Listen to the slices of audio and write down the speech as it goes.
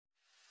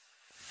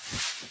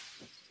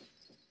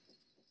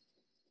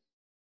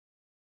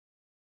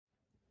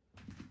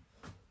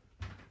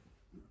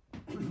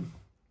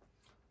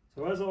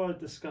So as I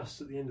discussed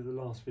at the end of the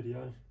last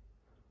video,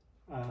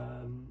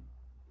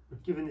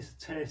 we've given this a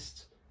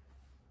test.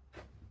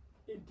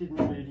 It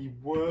didn't really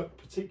work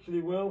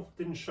particularly well.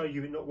 Didn't show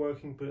you it not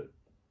working, but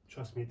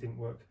trust me, it didn't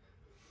work.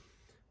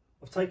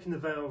 I've taken the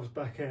valves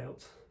back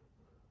out.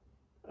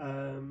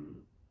 I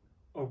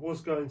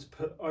was going to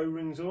put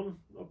O-rings on,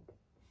 I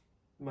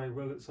may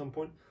well at some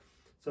point.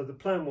 So the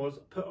plan was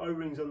put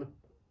O-rings on the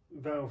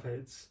valve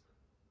heads,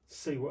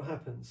 see what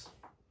happens.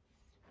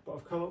 But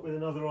I've come up with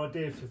another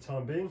idea for the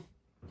time being.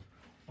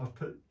 I've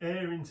put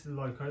air into the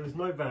loco. There's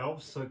no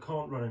valves, so it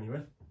can't run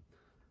anywhere.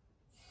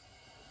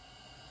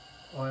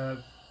 I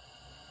have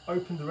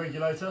opened the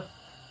regulator,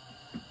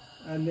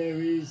 and there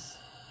is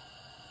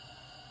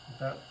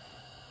about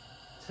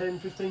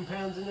 10-15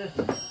 pounds in there.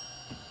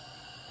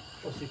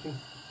 Obviously,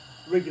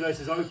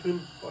 regulator's open,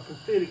 but I can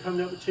feel it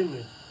coming up the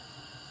chimney.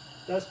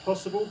 That's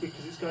possible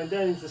because it's going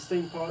down into the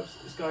steam pipes,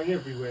 it's going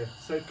everywhere.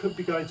 So it could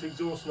be going to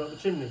exhaust and up the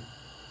chimney.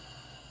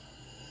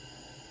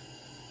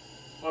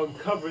 I'm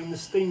covering the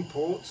steam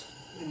port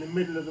in the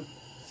middle of the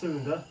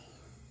cylinder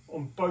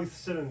on both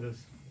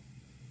cylinders.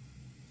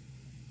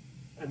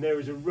 And there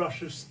is a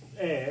rush of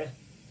air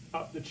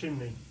up the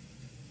chimney.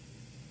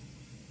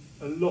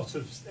 A lot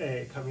of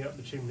air coming up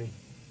the chimney.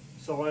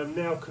 So I am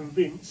now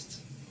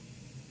convinced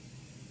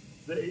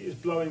that it is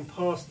blowing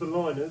past the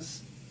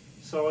liners,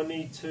 so I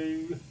need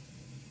to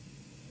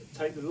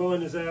take the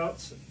liners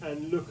out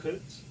and look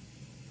at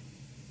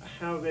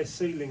how they're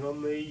sealing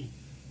on the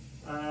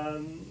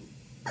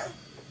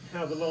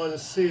how the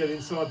liners seal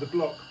inside the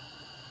block.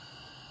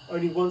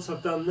 Only once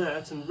I've done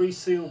that and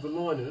resealed the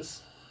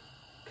liners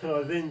can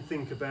I then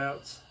think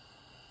about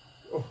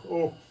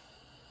or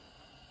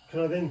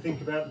can I then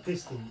think about the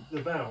piston,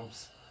 the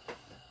valves.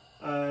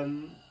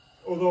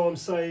 Although I'm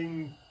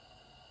saying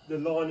the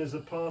liners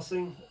are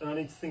passing and I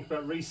need to think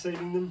about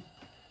resealing them,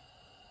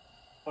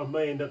 I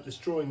may end up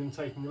destroying them,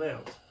 taking them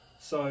out.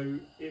 So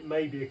it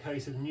may be a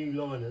case of new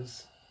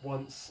liners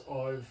once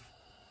I've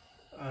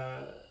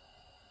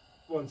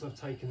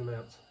taken them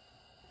out.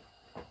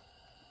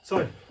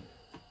 So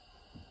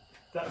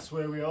that's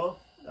where we are.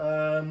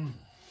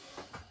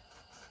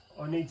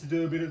 I need to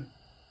do a bit of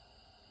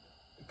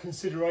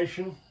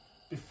consideration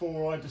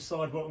before I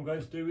decide what I'm going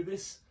to do with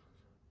this.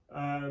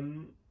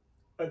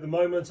 At the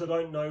moment, I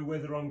don't know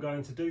whether I'm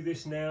going to do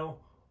this now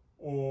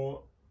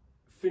or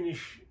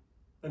finish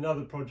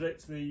another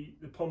project, the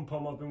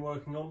pom-pom I've been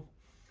working on,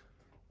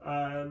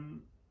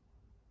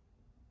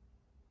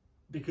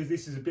 because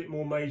this is a bit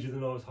more major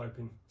than I was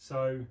hoping.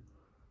 So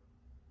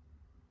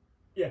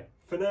yeah,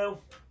 for now,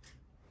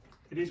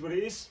 it is what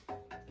it is.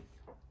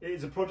 It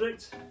is a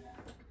project.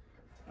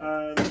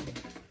 I've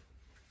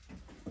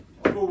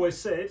always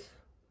said,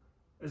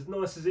 as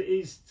nice as it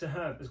is to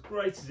have, as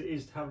great as it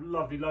is to have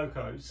lovely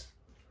locos,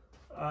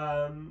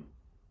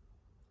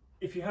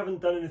 if you haven't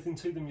done anything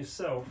to them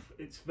yourself,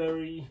 it's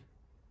very...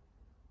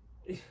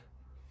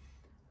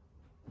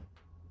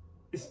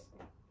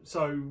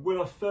 So when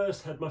I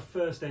first had my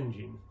first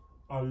engine,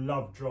 I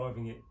loved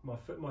driving it.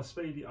 My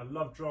Speedy, I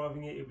loved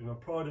driving it. It was my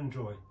pride and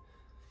joy.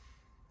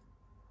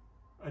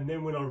 And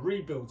then when I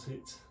rebuilt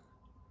it,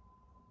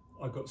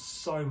 I got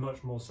so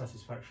much more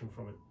satisfaction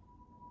from it.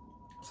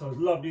 So as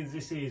lovely as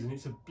this is, and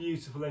it's a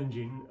beautiful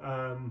engine,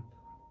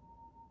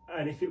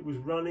 and if it was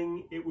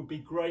running, it would be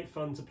great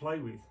fun to play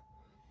with.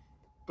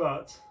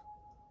 But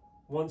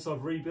once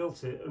I've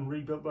rebuilt it and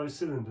rebuilt those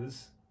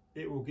cylinders,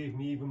 it will give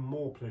me even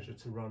more pleasure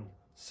to run.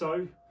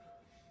 So,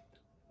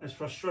 as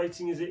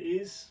frustrating as it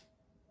is,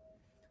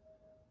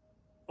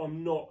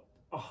 I'm not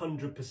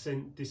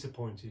 100%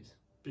 disappointed,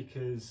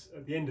 because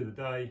at the end of the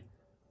day,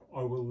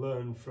 I will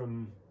learn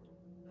from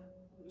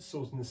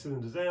sorting the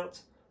cylinders out,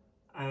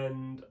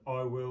 and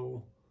I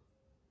will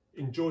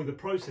enjoy the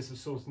process of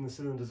sorting the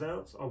cylinders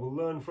out. I will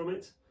learn from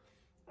it,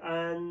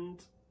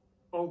 and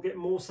I'll get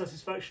more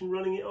satisfaction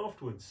running it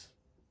afterwards.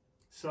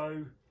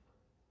 So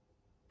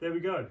there we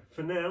go.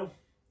 For now,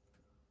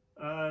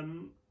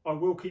 I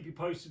will keep you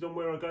posted on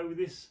where I go with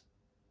this,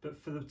 but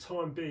for the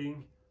time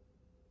being,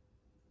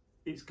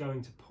 it's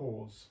going to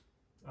pause.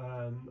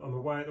 I'm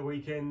away at the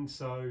weekend,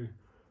 so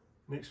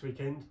next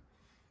weekend,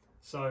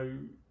 so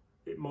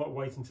it might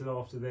wait until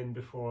after then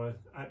before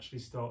I actually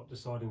start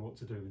deciding what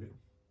to do with it.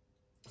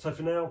 So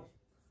for now,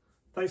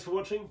 thanks for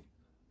watching.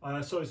 Sorry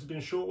this has been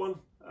a short one,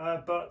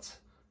 but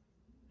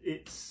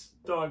it's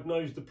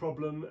diagnosed the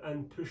problem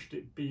and pushed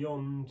it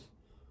beyond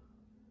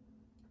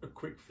a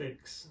quick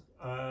fix.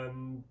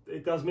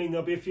 It does mean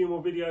there'll be a few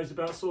more videos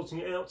about sorting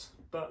it out,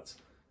 but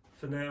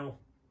for now,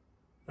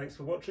 thanks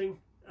for watching,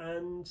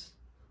 and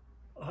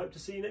I hope to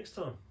see you next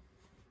time.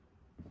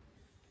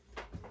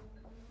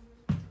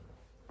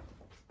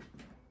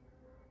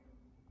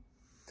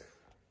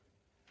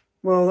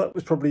 Well, that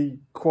was probably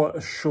quite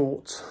a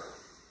short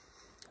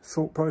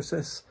thought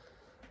process.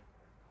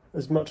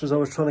 As much as I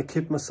was trying to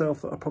kid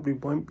myself that I probably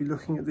won't be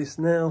looking at this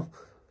now,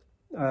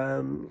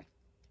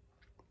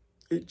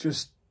 it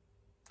just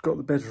got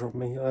the better of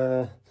me.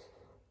 So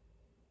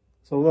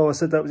although I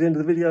said that was the end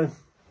of the video,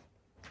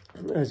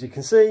 as you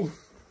can see,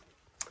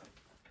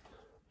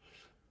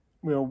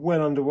 we are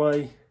well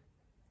underway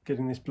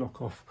getting this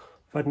block off.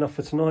 I've had enough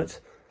for tonight,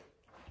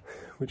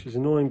 which is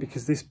annoying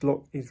because this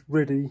block is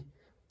ready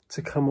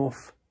to come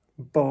off,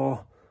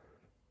 bar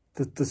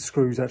the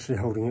screws actually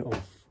holding it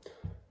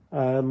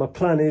on. My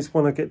plan is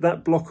when I get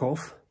that block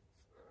off,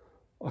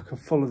 I can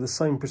follow the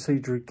same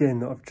procedure again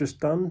that I've just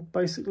done,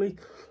 basically.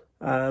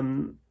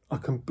 I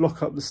can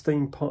block up the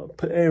steam pipe,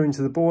 put air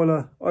into the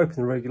boiler, open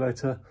the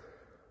regulator,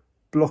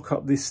 block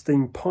up this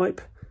steam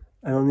pipe,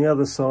 and on the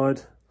other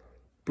side,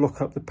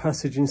 block up the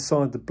passage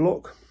inside the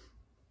block.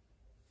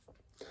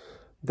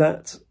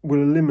 That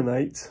will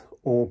eliminate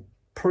or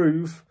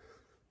prove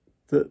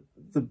that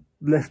the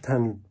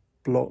left-hand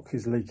block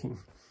is leaking.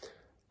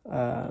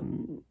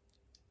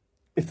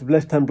 If the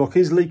left-hand block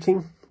is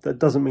leaking, that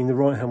doesn't mean the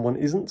right-hand one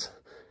isn't.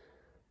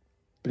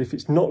 But if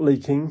it's not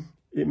leaking,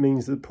 it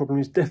means that the problem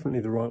is definitely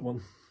the right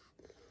one.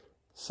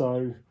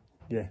 So,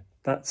 yeah,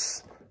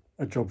 that's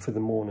a job for the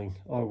morning.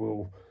 I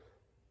will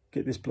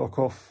get this block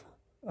off,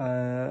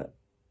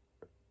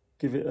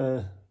 give it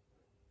a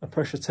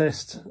pressure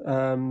test.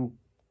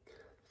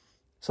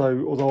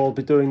 So, although I'll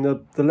be doing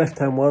the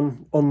left-hand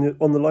one on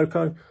the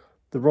loco,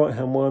 the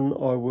right-hand one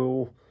I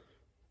will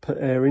put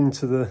air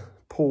into the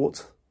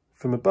port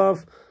from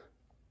above,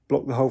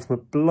 block the hole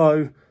from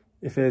below.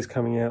 If air's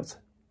coming out,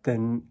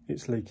 then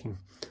it's leaking.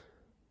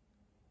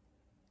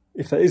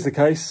 If that is the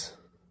case,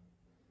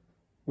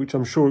 which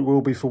I'm sure it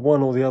will be for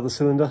one or the other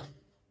cylinder,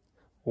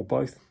 or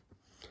both,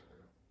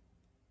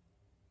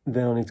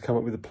 then I need to come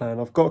up with a plan.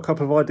 I've got a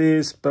couple of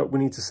ideas, but we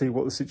need to see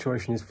what the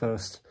situation is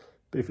first.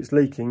 But if it's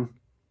leaking,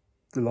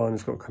 the line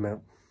has got to come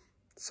out.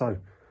 So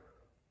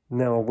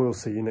now I will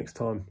see you next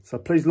time. So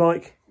please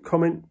like,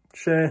 comment,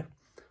 share,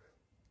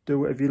 do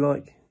whatever you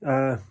like.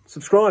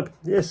 Subscribe.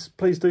 Yes,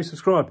 please do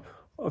subscribe.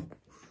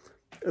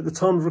 At the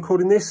time of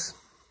recording this,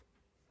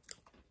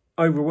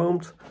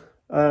 overwhelmed.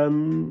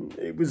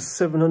 It was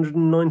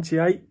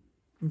 798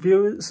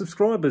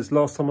 subscribers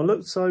last time I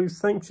looked, so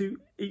thank you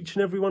each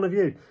and every one of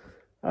you.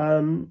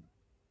 I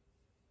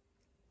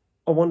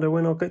wonder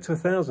when I'll get to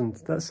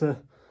 1,000. That's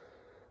a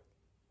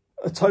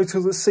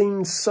total that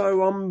seemed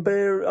so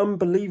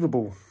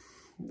unbelievable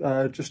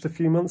just a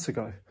few months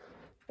ago.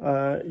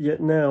 Yet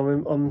now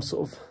I'm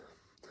sort of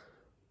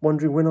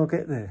wondering when I'll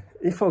get there,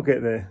 if I'll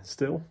get there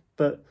still,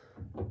 but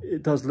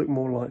it does look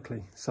more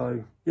likely.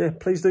 So yeah,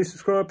 please do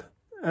subscribe,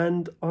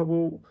 and I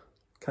will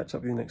catch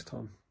up with you next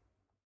time.